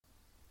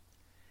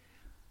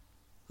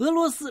俄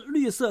罗斯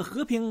绿色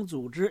和平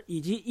组织以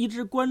及一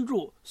直关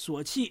注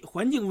索契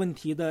环境问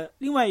题的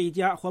另外一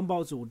家环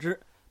保组织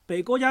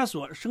北高加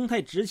索生态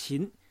执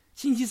勤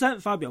星期三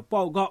发表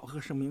报告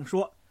和声明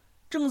说，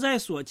正在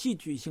索契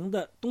举行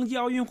的冬季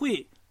奥运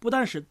会不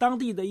但使当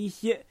地的一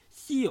些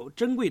稀有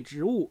珍贵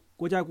植物、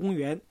国家公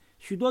园、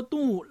许多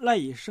动物赖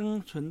以生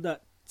存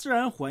的自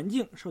然环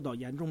境受到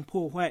严重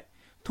破坏，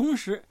同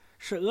时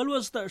使俄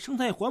罗斯的生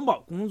态环保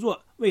工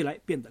作未来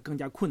变得更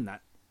加困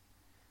难。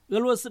俄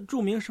罗斯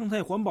著名生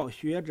态环保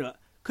学者、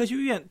科学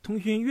院通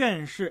讯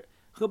院士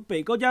和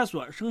北高加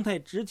索生态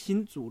执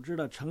勤组织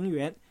的成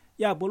员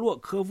亚波洛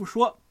科夫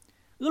说，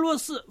俄罗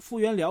斯幅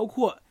员辽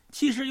阔，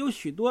其实有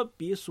许多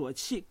比索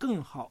契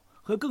更好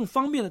和更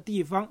方便的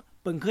地方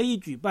本可以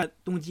举办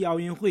冬季奥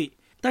运会，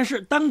但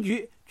是当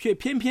局却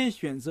偏偏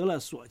选择了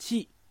索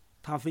契。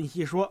他分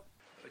析说，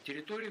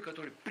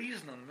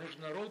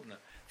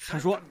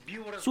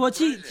索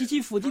契及其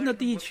附近的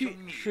地区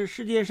是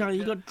世界上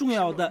一个重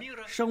要的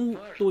生物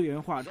多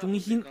元化中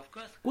心，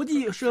国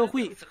际社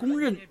会公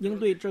认应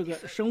对这个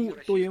生物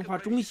多元化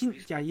中心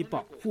加以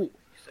保护。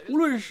无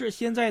论是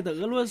现在的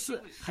俄罗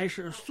斯还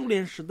是苏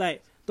联时代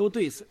都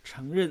对此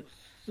承认。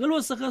俄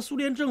罗斯和苏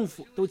联政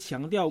府都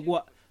强调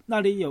过，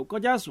那里有高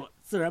加索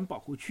自然保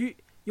护区，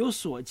有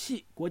索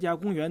契国家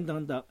公园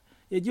等等，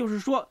也就是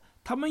说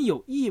他们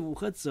有义务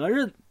和责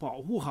任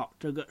保护好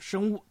这个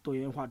生物多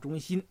元化中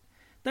心。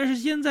但是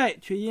现在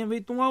却因为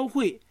冬奥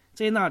会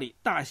在那里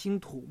大兴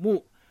土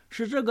木，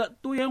使这个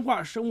多元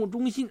化生物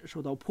中心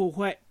受到破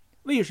坏。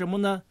为什么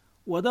呢？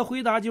我的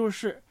回答就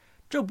是，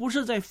这不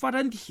是在发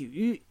展体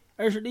育，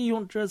而是利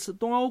用这次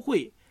冬奥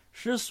会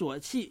使索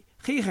契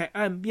黑海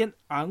岸边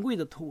昂贵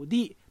的土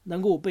地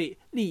能够被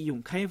利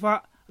用开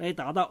发，来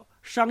达到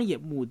商业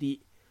目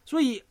的。所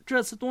以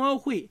这次冬奥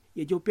会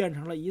也就变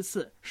成了一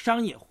次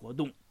商业活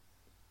动。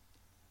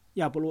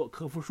亚波洛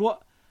科夫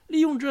说，利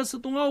用这次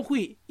冬奥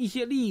会，一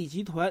些利益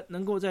集团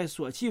能够在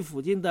索契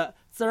附近的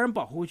自然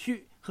保护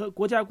区和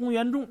国家公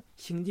园中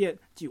兴建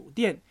酒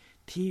店、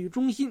体育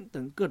中心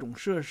等各种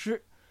设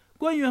施，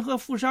官员和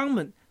富商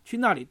们去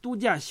那里度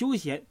假休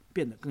闲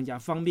变得更加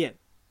方便。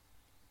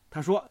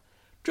他说，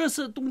这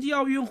次冬季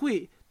奥运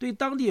会对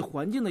当地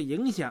环境的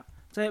影响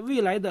在未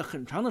来的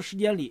很长的时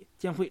间里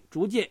将会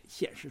逐渐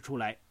显示出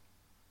来。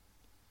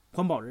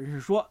环保人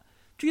士说，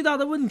巨大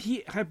的问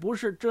题还不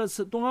是这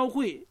次冬奥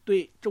会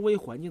对周围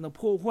环境的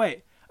破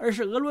坏，而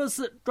是俄罗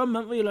斯专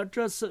门为了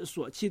这次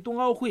索契冬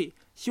奥会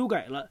修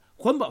改了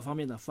环保方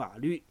面的法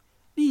律。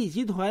利益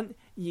集团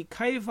以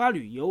开发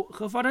旅游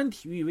和发展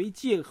体育为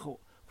借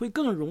口，会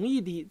更容易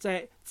地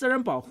在自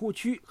然保护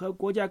区和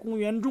国家公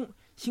园中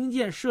兴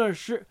建设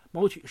施，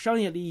谋取商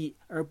业利益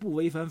而不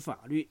违反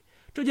法律。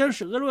这将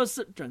使俄罗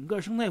斯整个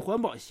生态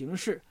环保形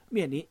势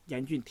面临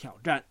严峻挑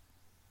战。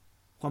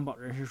环保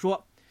人士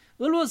说，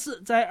俄罗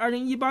斯在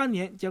2018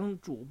年将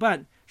主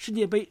办世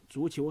界杯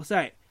足球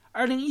赛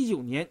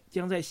，2019年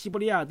将在西伯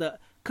利亚的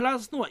克拉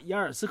斯诺亚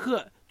尔斯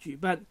克举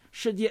办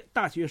世界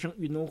大学生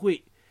运动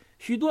会，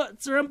许多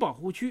自然保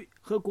护区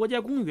和国家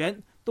公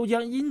园都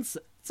将因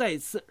此再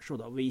次受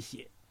到威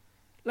胁。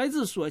来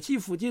自索契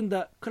附近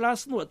的克拉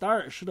斯诺达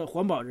尔市的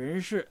环保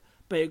人士、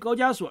北高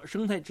加索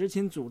生态执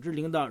勤组织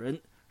领导人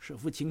舍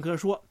夫琴科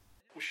说，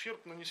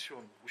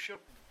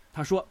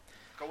他说，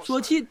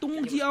索契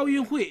冬季奥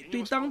运会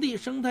对当地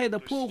生态的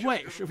破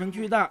坏十分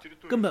巨大，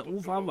根本无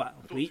法挽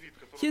回。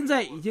现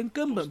在已经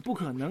根本不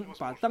可能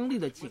把当地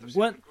的景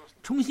观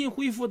重新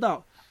恢复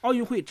到奥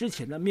运会之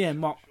前的面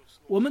貌。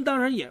我们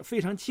当然也非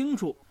常清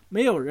楚，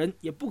没有人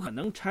也不可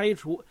能拆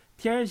除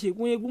天然气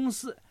工业公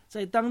司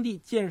在当地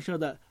建设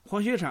的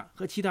滑雪场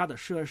和其他的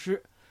设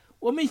施。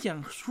我们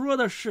想说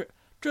的是，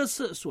这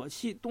次索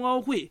契冬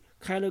奥会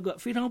开了个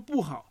非常不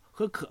好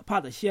和可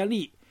怕的先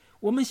例。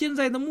我们现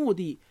在的目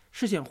的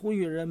是想呼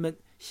吁人们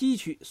吸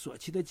取索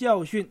契的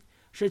教训，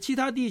使其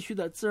他地区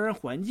的自然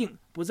环境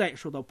不再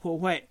受到破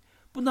坏，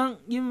不能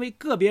因为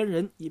个别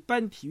人以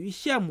办体育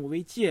项目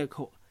为借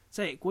口，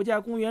在国家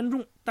公园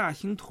中大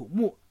兴土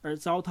木而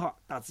糟蹋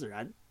大自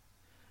然。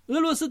俄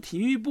罗斯体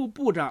育部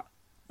部长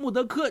穆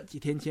德科几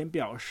天前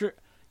表示，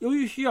由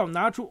于需要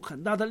拿出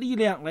很大的力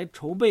量来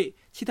筹备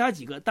其他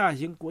几个大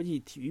型国际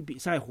体育比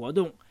赛活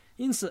动，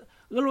因此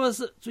俄罗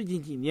斯最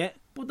近几年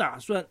不打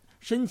算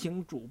申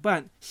请主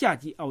办夏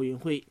季奥运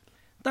会，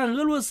但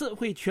俄罗斯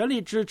会全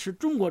力支持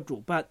中国主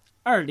办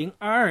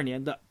2022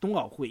年的冬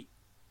奥会。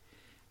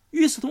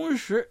与此同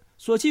时，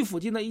索契附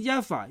近的一家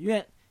法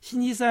院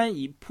星期三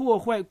以破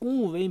坏公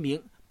物为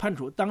名，判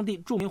处当地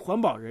著名环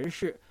保人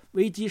士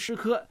维基什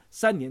科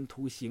3年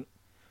徒刑。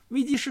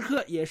维基什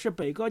科也是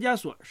北高加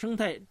索生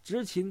态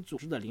执勤组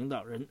织的领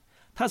导人，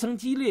他曾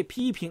激烈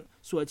批评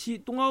索契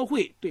冬奥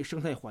会对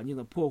生态环境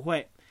的破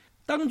坏。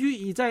当局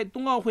已在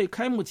冬奥会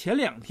开幕前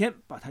2天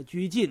把他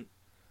拘禁。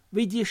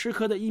维基什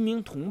科的一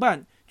名同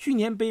伴去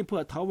年被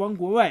迫逃亡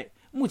国外，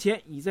目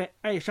前已在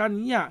爱沙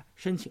尼亚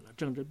申请了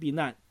政治避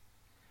难。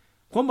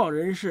环保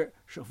人士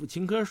舍夫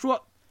琴科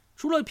说，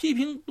除了批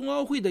评冬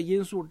奥会的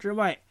因素之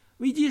外，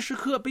维基什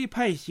科被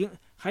判刑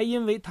还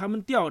因为他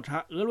们调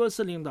查俄罗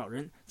斯领导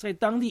人在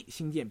当地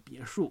兴建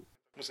别墅。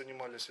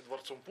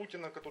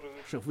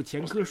舍夫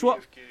前科说，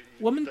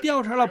我们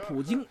调查了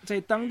普京在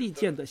当地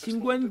建的新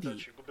官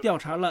邸，调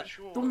查了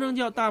东正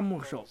教大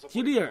牧首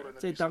吉利尔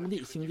在当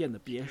地兴建的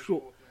别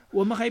墅，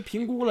我们还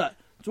评估了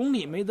总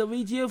理梅德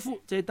韦杰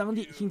夫在当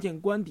地兴建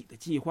官邸的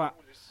计划。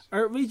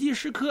而维基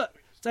时刻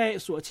在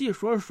索契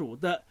所属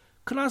的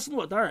克拉斯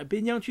诺达尔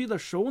边疆区的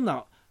首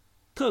脑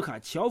特卡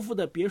乔夫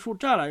的别墅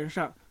栅栏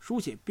上书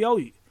写标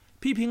语，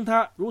批评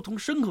他如同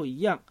牲口一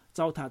样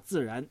糟蹋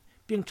自然，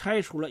并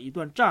拆除了一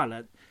段栅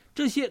栏，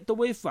这些都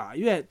为法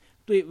院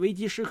对维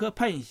基时刻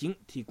判刑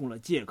提供了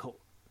借口。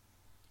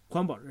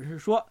环保人士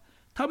说，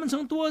他们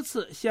曾多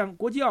次向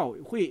国际奥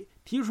委会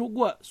提出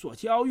过索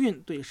契奥运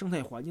对生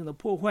态环境的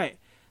破坏，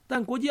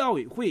但国际奥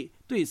委会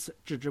对此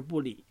置之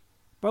不理。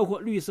包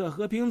括绿色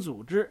和平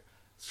组织、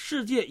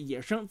世界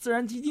野生自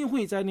然基金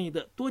会在内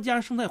的多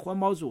家生态环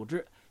保组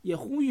织也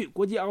呼吁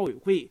国际奥委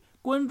会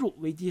关注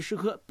维基时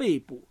刻被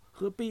捕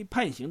和被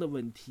判刑的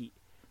问题，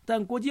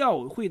但国际奥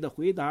委会的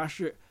回答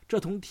是这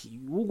同体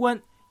育无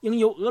关，应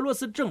由俄罗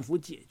斯政府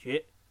解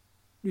决。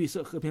绿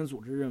色和平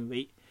组织认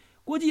为，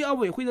国际奥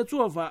委会的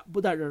做法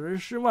不但让人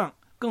失望，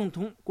更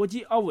同国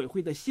际奥委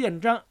会的宪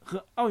章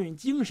和奥运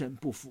精神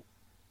不符。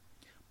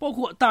包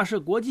括大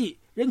赦国际、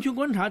人权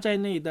观察在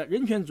内的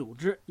人权组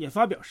织也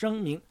发表声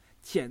明，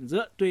谴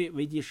责对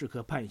维基时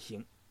刻判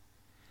刑。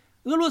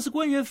俄罗斯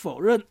官员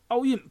否认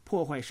奥运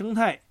破坏生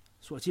态。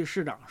索契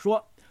市长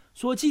说，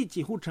索契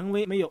几乎成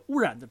为没有污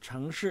染的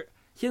城市，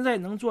现在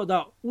能做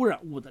到污染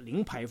物的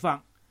零排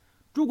放。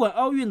主管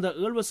奥运的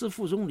俄罗斯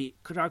副总理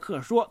科扎克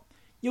说，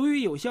由于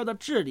有效的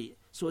治理，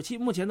索契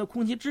目前的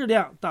空气质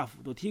量大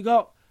幅度提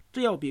高，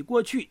这要比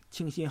过去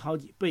清新好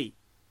几倍。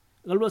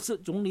俄罗斯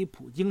总理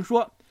普京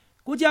说，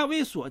国家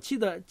为索契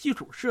的基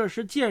础设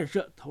施建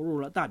设投入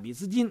了大笔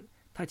资金。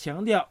他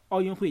强调，奥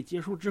运会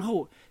结束之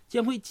后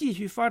将会继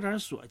续发展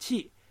索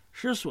契，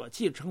使索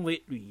契成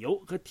为旅游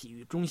和体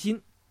育中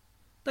心。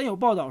但有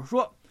报道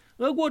说，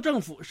俄国政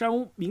府尚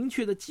无明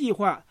确的计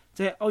划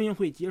在奥运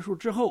会结束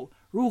之后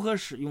如何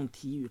使用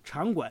体育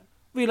场馆。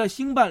为了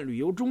兴办旅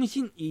游中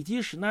心以及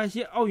使那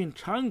些奥运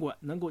场馆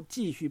能够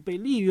继续被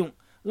利用，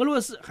俄罗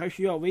斯还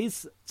需要为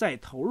此再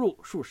投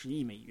入数十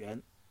亿美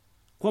元。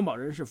环保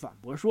人士反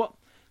驳说，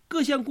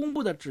各项公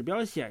布的指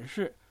标显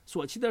示，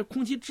索契的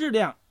空气质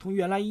量同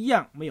原来一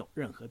样，没有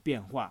任何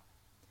变化。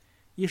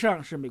以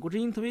上是美国之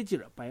音特别记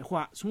者白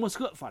桦从莫斯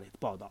科发来的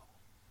报道。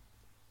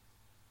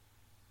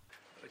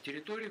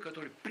Территория,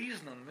 которая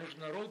признана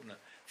международно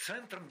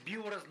центром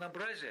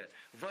биоразнообразия,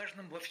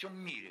 важным во всем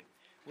мире.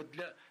 Вот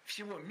для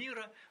всего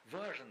мира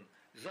важен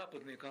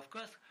Западный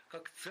Кавказ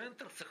как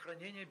центр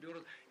сохранения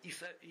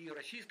биоразнообразия. И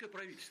российское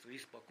правительство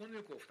испокон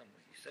веков, там,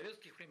 и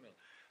советских времен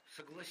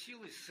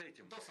согласилось с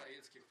этим. До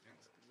советских времен.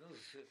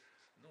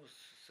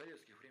 С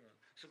советских времен.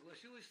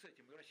 Согласилось с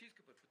этим, и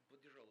российское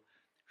поддержало,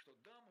 что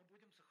да, мы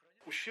будем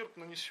сохранять. Ущерб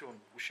нанесен,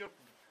 ущерб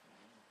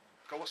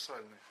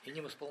колоссальный. И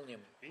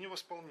невосполнимый. И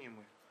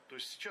невосполнимый. То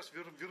есть сейчас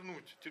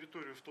вернуть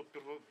территорию в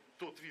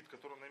тот вид,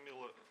 который она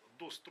имела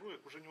до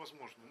строек, уже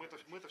невозможно. Мы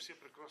это все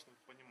прекрасно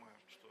понимаем,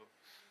 что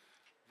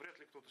вряд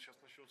ли кто-то сейчас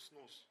начнет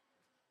снос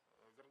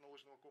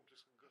горнолыжного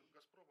комплекса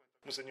 «Газпрома».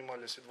 Мы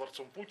занимались и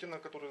дворцом Путина,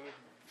 который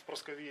в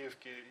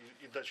Просковеевке,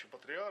 и дачей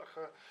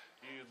Патриарха,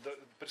 и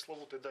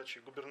пресловутой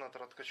дачей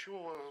губернатора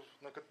Ткачева,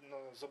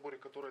 на заборе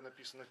которой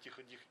написано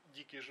 «Тихо,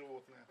 дикие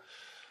животные».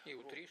 И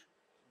Утриш.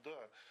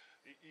 Да.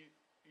 И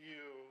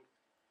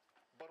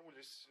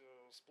боролись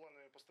с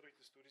планами по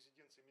строительству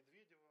резиденции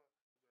Медведева.